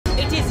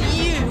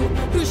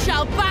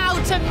shall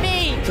bow to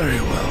me!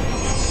 Very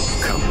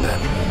well. Come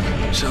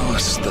then. Show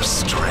us the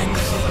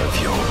strength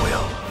of your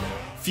will.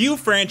 Few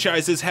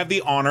franchises have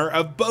the honor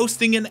of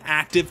boasting an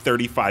active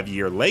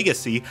 35-year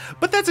legacy,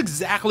 but that's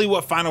exactly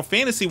what Final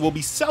Fantasy will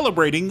be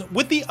celebrating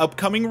with the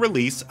upcoming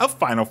release of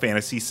Final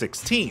Fantasy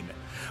XVI.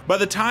 By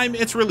the time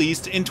it's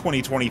released in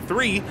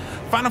 2023,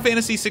 Final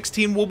Fantasy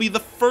XVI will be the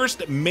first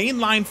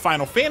mainline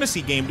Final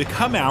Fantasy game to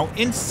come out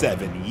in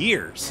 7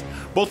 years.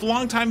 Both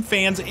longtime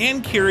fans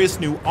and curious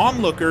new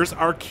onlookers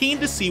are keen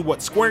to see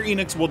what Square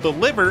Enix will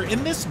deliver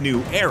in this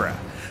new era.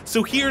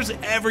 So here's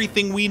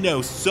everything we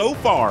know so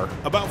far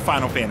about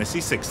Final Fantasy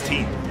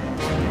XVI.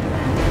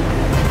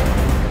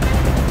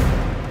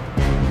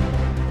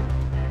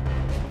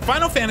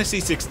 Final Fantasy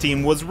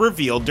XVI was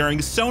revealed during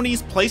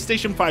Sony's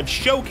PlayStation 5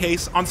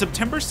 showcase on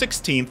September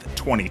 16,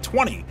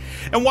 2020.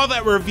 And while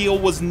that reveal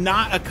was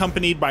not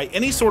accompanied by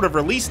any sort of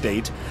release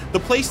date, the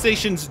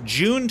PlayStation's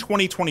June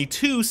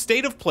 2022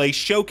 State of Play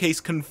showcase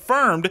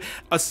confirmed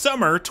a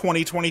summer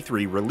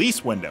 2023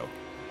 release window.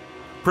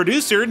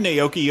 Producer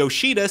Naoki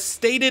Yoshida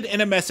stated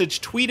in a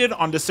message tweeted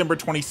on December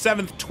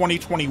 27,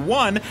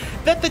 2021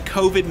 that the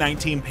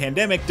COVID-19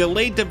 pandemic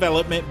delayed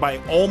development by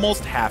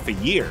almost half a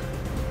year.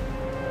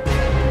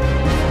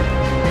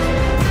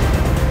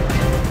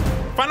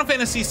 Final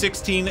Fantasy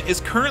XVI is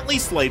currently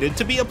slated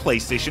to be a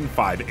PlayStation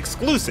 5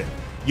 exclusive.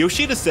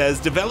 Yoshida says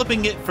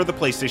developing it for the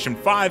PlayStation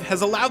 5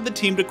 has allowed the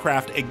team to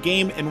craft a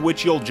game in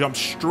which you'll jump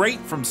straight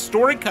from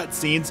story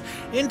cutscenes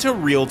into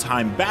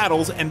real-time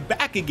battles and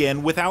back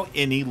again without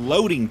any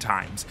loading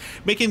times,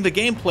 making the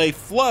gameplay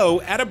flow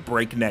at a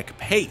breakneck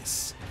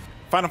pace.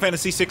 Final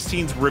Fantasy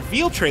XVI's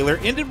reveal trailer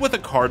ended with a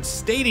card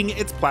stating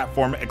its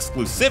platform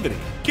exclusivity.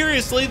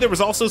 Curiously, there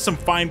was also some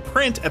fine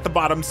print at the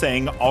bottom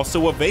saying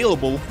also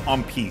available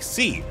on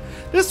PC.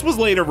 This was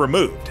later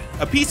removed.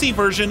 A PC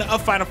version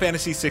of Final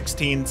Fantasy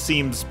XVI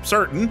seems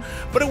certain,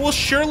 but it will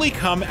surely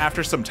come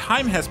after some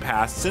time has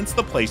passed since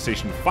the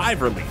PlayStation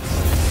 5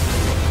 release.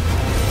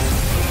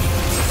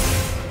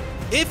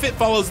 If it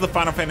follows the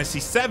Final Fantasy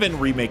VII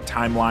Remake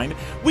timeline,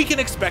 we can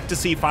expect to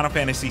see Final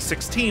Fantasy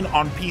XVI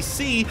on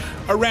PC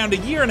around a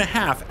year and a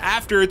half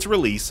after its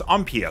release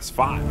on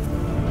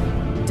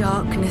PS5.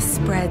 Darkness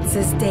spreads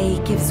as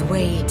day gives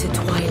way to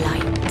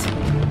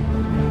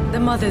twilight. The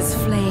Mother's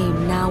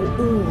flame now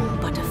all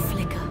but a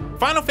flicker.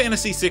 Final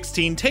Fantasy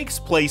XVI takes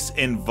place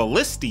in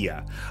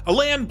Valistia, a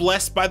land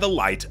blessed by the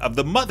light of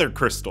the Mother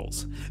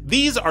Crystals.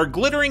 These are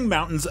glittering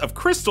mountains of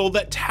crystal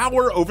that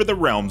tower over the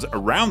realms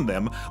around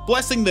them,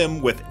 blessing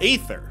them with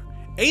Aether.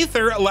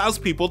 Aether allows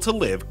people to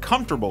live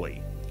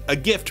comfortably, a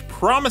gift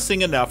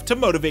promising enough to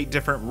motivate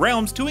different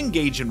realms to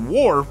engage in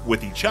war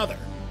with each other.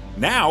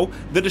 Now,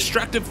 the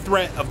destructive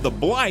threat of the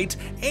Blight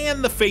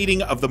and the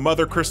fading of the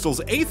Mother Crystal's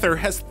Aether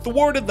has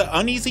thwarted the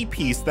uneasy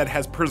peace that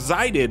has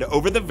presided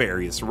over the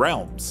various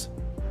realms.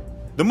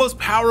 The most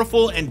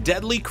powerful and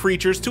deadly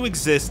creatures to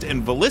exist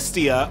in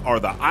Valistia are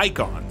the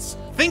Icons.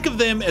 Think of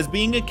them as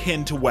being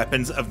akin to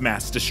weapons of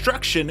mass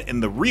destruction in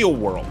the real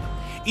world.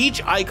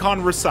 Each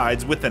icon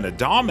resides within a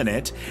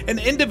dominant, an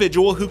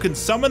individual who can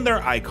summon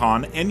their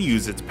icon and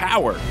use its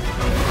power.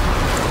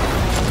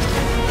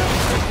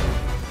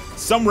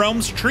 Some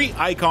realms treat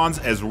icons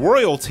as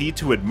royalty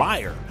to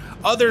admire,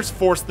 others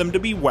force them to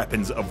be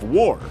weapons of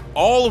war.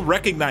 All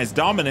recognize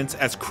dominance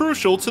as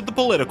crucial to the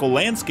political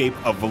landscape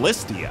of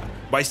Valistia.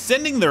 By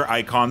sending their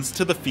icons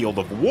to the field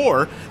of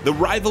war, the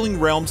rivaling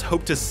realms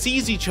hope to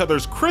seize each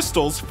other's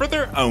crystals for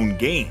their own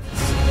gains.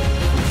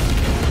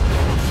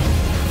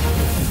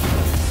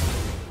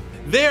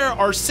 There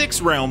are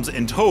 6 realms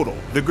in total: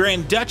 the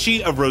Grand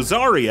Duchy of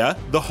Rosaria,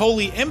 the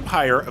Holy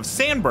Empire of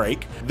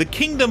Sandbreak, the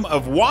Kingdom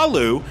of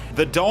Walu,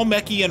 the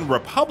Dhalmekian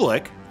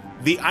Republic,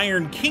 the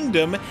Iron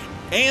Kingdom,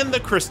 and the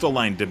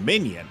Crystalline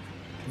Dominion.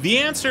 The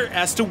answer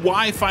as to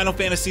why Final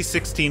Fantasy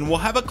XVI will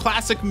have a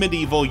classic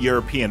medieval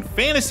European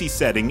fantasy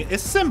setting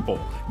is simple.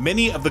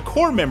 Many of the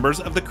core members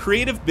of the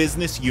Creative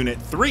Business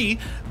Unit 3,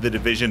 the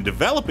division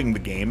developing the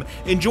game,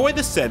 enjoy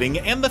the setting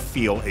and the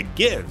feel it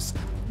gives.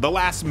 The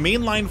last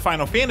mainline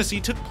Final Fantasy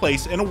took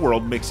place in a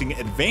world mixing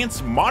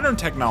advanced modern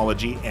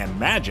technology and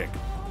magic.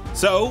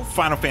 So,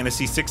 Final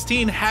Fantasy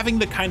XVI having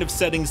the kind of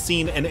setting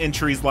seen in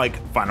entries like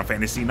Final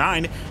Fantasy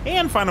IX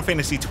and Final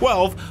Fantasy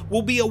XII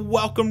will be a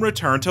welcome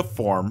return to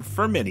form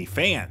for many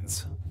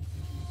fans.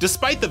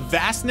 Despite the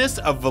vastness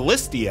of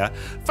Valistia,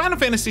 Final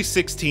Fantasy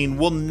XVI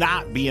will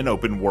not be an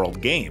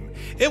open-world game.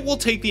 It will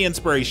take the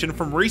inspiration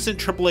from recent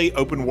AAA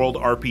open-world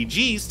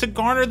RPGs to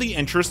garner the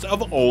interest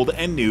of old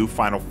and new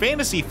Final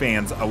Fantasy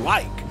fans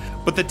alike,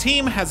 but the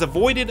team has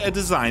avoided a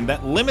design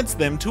that limits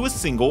them to a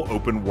single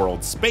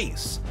open-world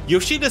space.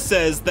 Yoshida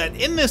says that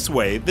in this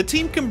way, the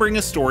team can bring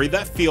a story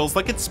that feels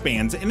like it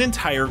spans an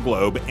entire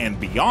globe and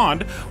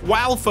beyond,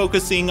 while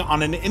focusing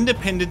on an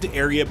independent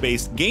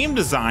area-based game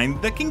design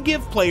that can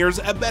give players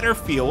a better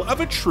feel of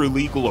a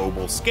truly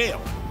global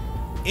scale.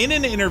 In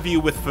an interview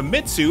with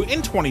Famitsu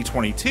in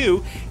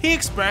 2022, he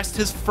expressed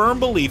his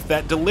firm belief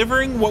that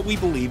delivering what we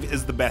believe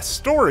is the best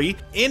story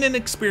in an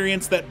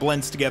experience that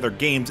blends together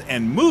games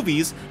and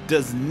movies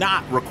does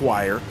not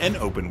require an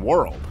open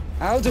world.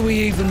 How do we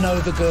even know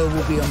the girl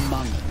will be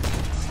among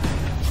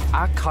us?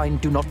 Our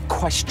kind do not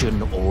question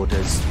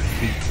orders,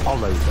 we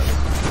follow them.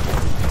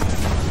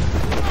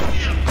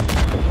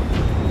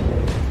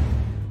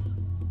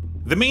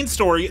 The main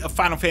story of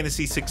Final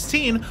Fantasy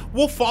XVI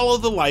will follow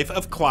the life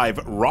of Clive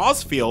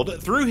Rosfield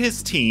through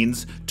his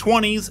teens,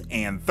 20s,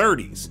 and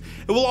 30s.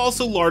 It will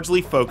also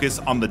largely focus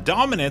on the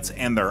Dominants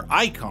and their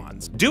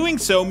icons. Doing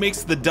so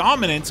makes the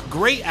Dominants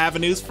great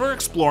avenues for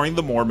exploring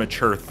the more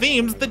mature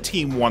themes the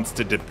team wants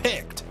to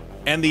depict,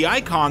 and the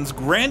icons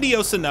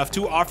grandiose enough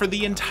to offer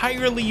the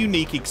entirely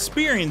unique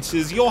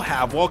experiences you'll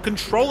have while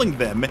controlling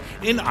them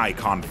in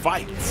icon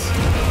fights.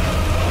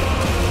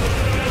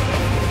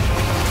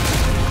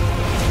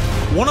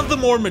 One of the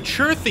more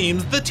mature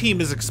themes the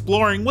team is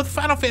exploring with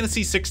Final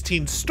Fantasy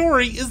XVI's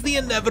story is the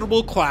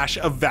inevitable clash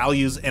of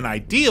values and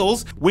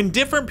ideals when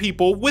different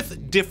people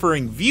with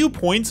differing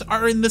viewpoints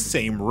are in the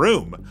same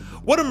room.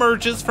 What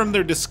emerges from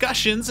their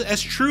discussions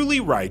as truly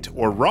right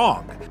or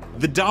wrong?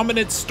 The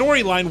Dominant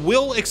storyline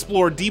will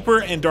explore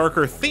deeper and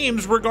darker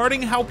themes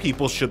regarding how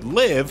people should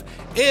live,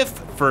 if,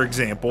 for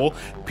example,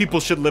 people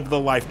should live the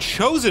life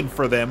chosen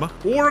for them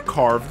or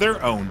carve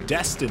their own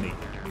destiny.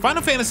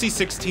 Final Fantasy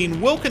XVI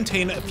will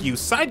contain a few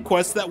side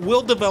quests that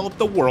will develop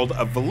the world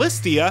of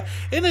Valistia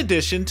in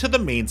addition to the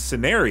main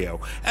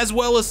scenario, as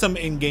well as some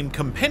in-game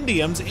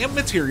compendiums and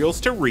materials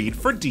to read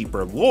for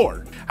deeper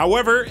lore.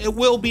 However, it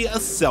will be a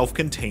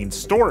self-contained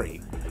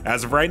story.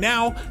 As of right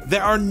now,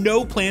 there are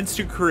no plans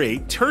to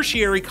create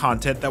tertiary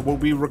content that will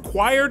be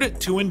required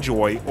to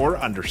enjoy or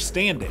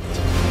understand it.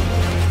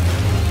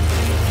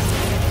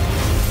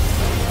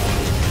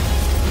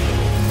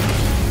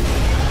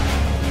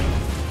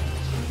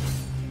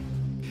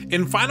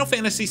 In Final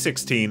Fantasy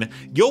XVI,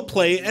 you'll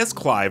play as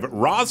Clive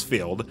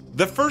Rosfield,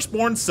 the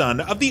firstborn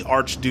son of the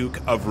Archduke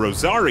of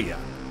Rosaria.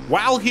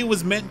 While he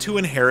was meant to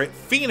inherit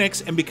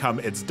Phoenix and become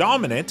its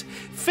dominant,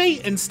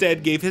 fate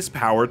instead gave his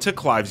power to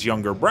Clive's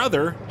younger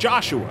brother,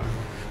 Joshua.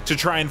 To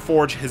try and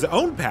forge his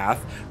own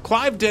path,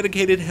 Clive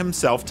dedicated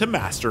himself to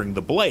mastering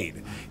the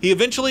blade. He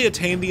eventually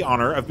attained the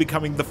honor of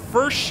becoming the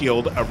first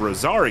shield of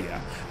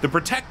Rosaria, the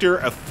protector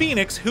of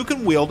Phoenix who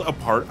can wield a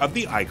part of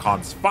the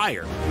icon's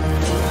fire.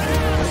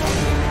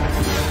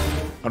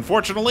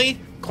 Unfortunately,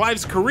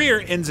 Clive's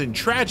career ends in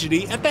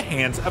tragedy at the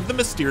hands of the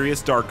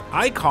mysterious dark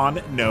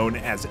icon known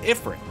as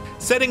Ifrit,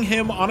 setting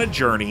him on a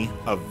journey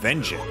of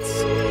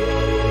vengeance.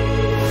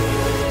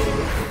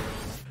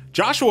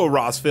 Joshua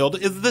Rosfield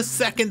is the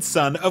second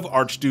son of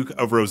Archduke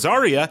of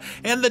Rosaria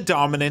and the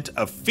Dominant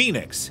of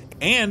Phoenix,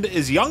 and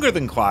is younger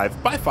than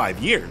Clive by 5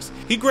 years.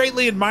 He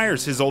greatly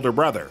admires his older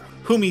brother,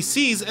 whom he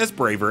sees as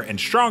braver and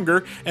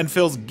stronger, and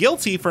feels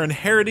guilty for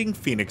inheriting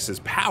Phoenix's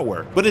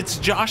power. But it's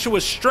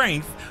Joshua's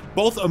strength,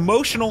 both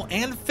emotional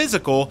and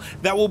physical,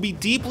 that will be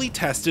deeply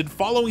tested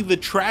following the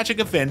tragic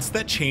events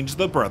that changed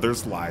the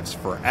brothers' lives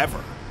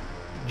forever.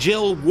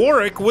 Jill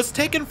Warwick was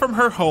taken from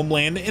her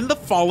homeland in the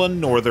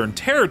fallen Northern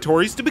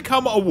Territories to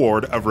become a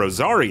ward of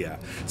Rosaria,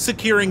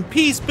 securing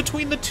peace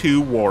between the two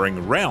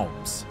warring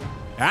realms.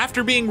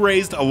 After being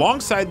raised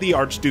alongside the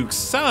Archduke's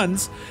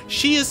sons,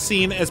 she is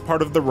seen as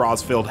part of the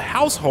Rosfield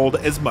household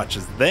as much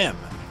as them.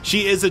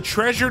 She is a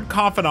treasured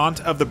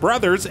confidant of the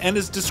brothers and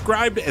is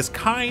described as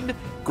kind,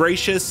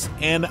 gracious,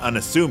 and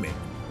unassuming.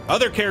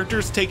 Other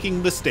characters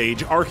taking the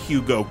stage are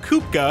Hugo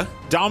Kupka,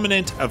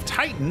 Dominant of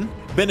Titan,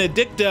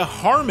 Benedicta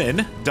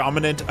Harmon,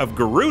 Dominant of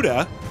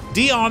Garuda,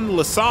 Dion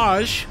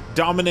Lesage,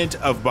 Dominant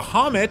of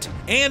Bahamut,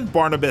 and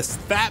Barnabas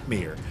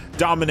Thapmir,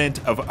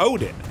 Dominant of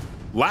Odin.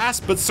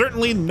 Last but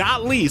certainly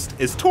not least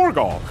is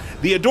Torgal,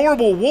 the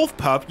adorable wolf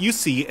pup you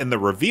see in the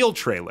reveal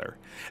trailer.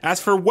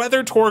 As for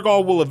whether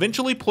Torgal will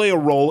eventually play a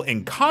role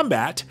in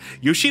combat,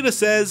 Yoshida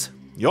says,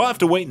 you'll have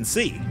to wait and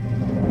see.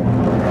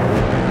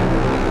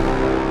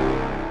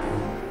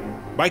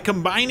 By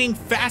combining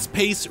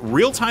fast-paced,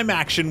 real-time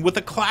action with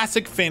a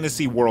classic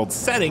fantasy world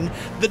setting,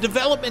 the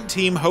development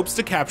team hopes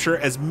to capture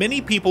as many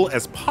people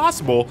as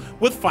possible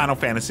with Final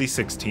Fantasy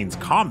XVI's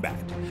combat.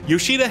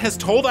 Yoshida has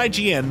told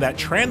IGN that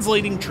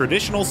translating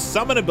traditional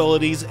summon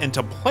abilities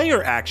into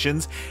player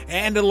actions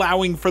and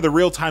allowing for the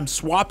real-time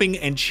swapping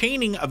and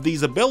chaining of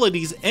these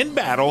abilities in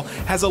battle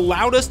has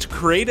allowed us to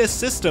create a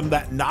system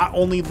that not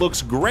only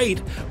looks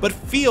great, but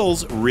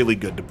feels really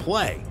good to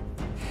play.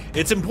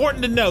 It's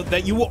important to note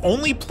that you will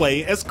only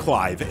play as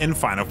Clive in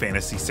Final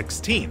Fantasy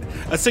XVI,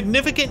 a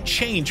significant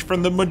change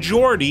from the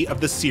majority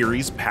of the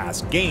series'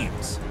 past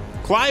games.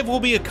 Clive will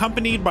be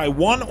accompanied by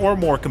one or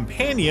more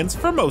companions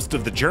for most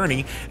of the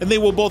journey, and they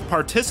will both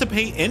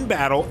participate in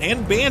battle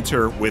and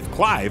banter with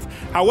Clive.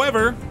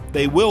 However,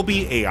 they will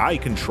be AI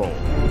controlled.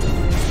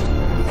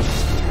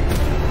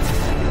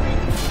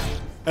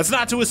 That's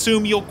not to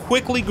assume you'll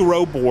quickly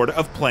grow bored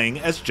of playing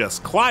as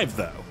just Clive,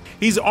 though.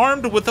 He's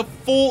armed with a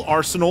full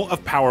arsenal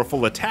of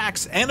powerful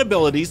attacks and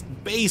abilities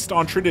based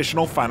on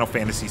traditional Final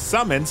Fantasy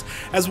summons,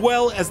 as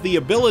well as the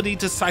ability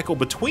to cycle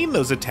between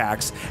those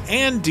attacks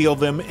and deal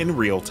them in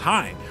real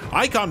time.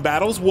 Icon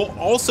battles will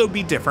also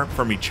be different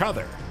from each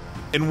other.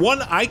 In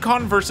one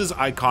icon versus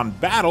icon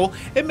battle,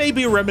 it may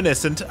be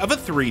reminiscent of a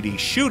 3D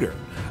shooter.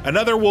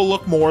 Another will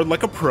look more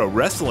like a pro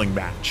wrestling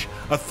match.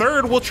 A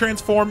third will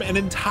transform an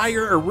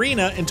entire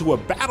arena into a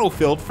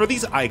battlefield for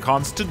these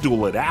icons to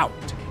duel it out.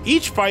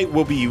 Each fight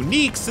will be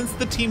unique since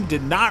the team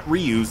did not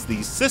reuse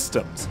these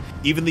systems.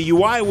 Even the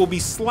UI will be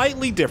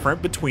slightly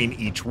different between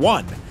each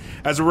one.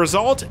 As a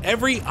result,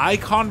 every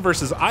icon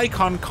versus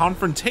icon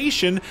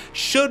confrontation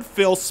should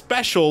feel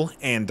special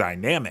and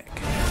dynamic.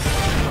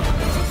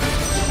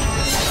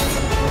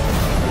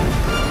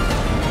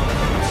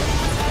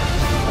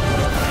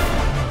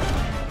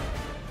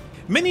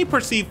 Many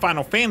perceive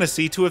Final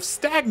Fantasy to have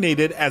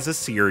stagnated as a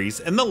series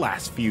in the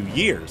last few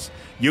years,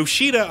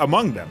 Yoshida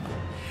among them.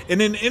 In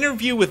an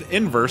interview with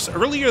Inverse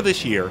earlier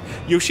this year,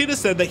 Yoshida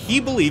said that he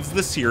believes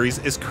the series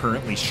is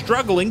currently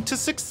struggling to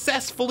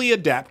successfully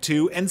adapt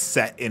to and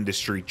set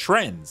industry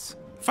trends.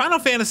 Final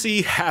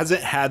Fantasy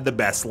hasn't had the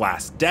best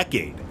last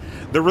decade.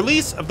 The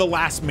release of the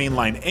last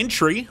mainline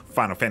entry,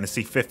 Final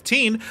Fantasy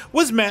XV,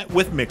 was met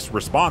with mixed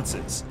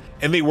responses,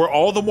 and they were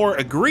all the more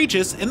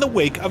egregious in the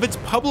wake of its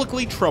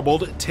publicly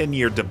troubled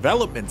 10-year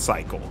development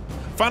cycle.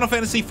 Final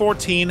Fantasy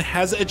XIV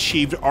has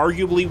achieved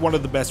arguably one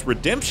of the best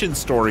redemption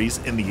stories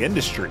in the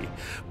industry,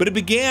 but it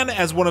began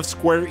as one of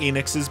Square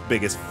Enix's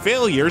biggest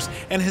failures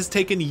and has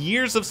taken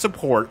years of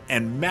support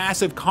and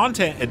massive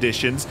content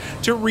additions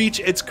to reach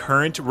its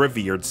current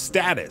revered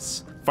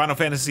status. Final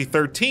Fantasy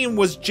XIII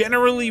was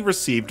generally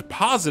received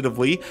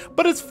positively,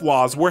 but its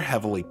flaws were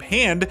heavily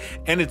panned,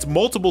 and its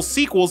multiple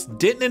sequels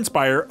didn't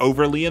inspire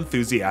overly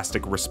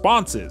enthusiastic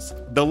responses.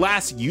 The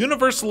last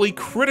universally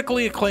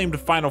critically acclaimed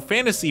Final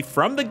Fantasy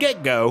from the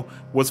get-go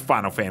was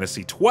Final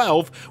Fantasy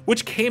XII,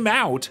 which came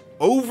out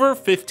over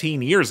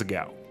 15 years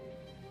ago.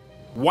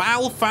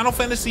 While Final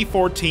Fantasy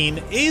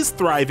XIV is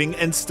thriving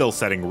and still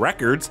setting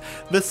records,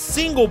 the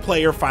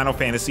single-player Final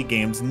Fantasy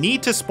games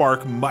need to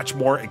spark much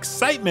more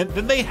excitement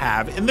than they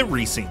have in the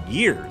recent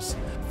years.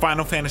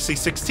 Final Fantasy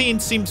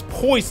XVI seems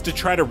poised to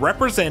try to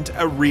represent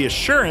a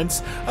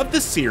reassurance of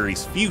the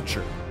series'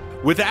 future.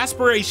 With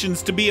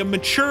aspirations to be a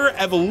mature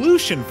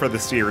evolution for the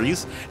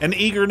series, an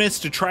eagerness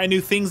to try new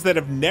things that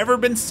have never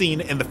been seen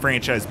in the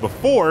franchise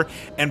before,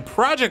 and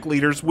project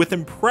leaders with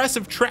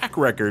impressive track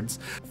records,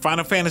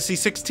 Final Fantasy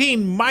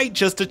XVI might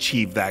just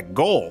achieve that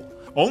goal.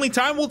 Only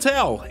time will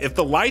tell if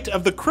the light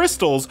of the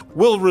crystals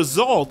will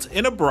result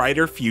in a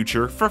brighter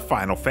future for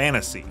Final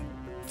Fantasy.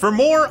 For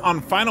more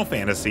on Final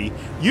Fantasy,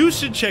 you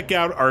should check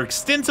out our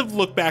extensive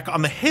look back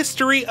on the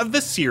history of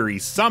the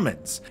series'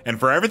 summons. And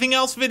for everything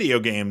else video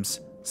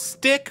games,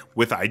 stick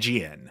with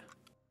IGN.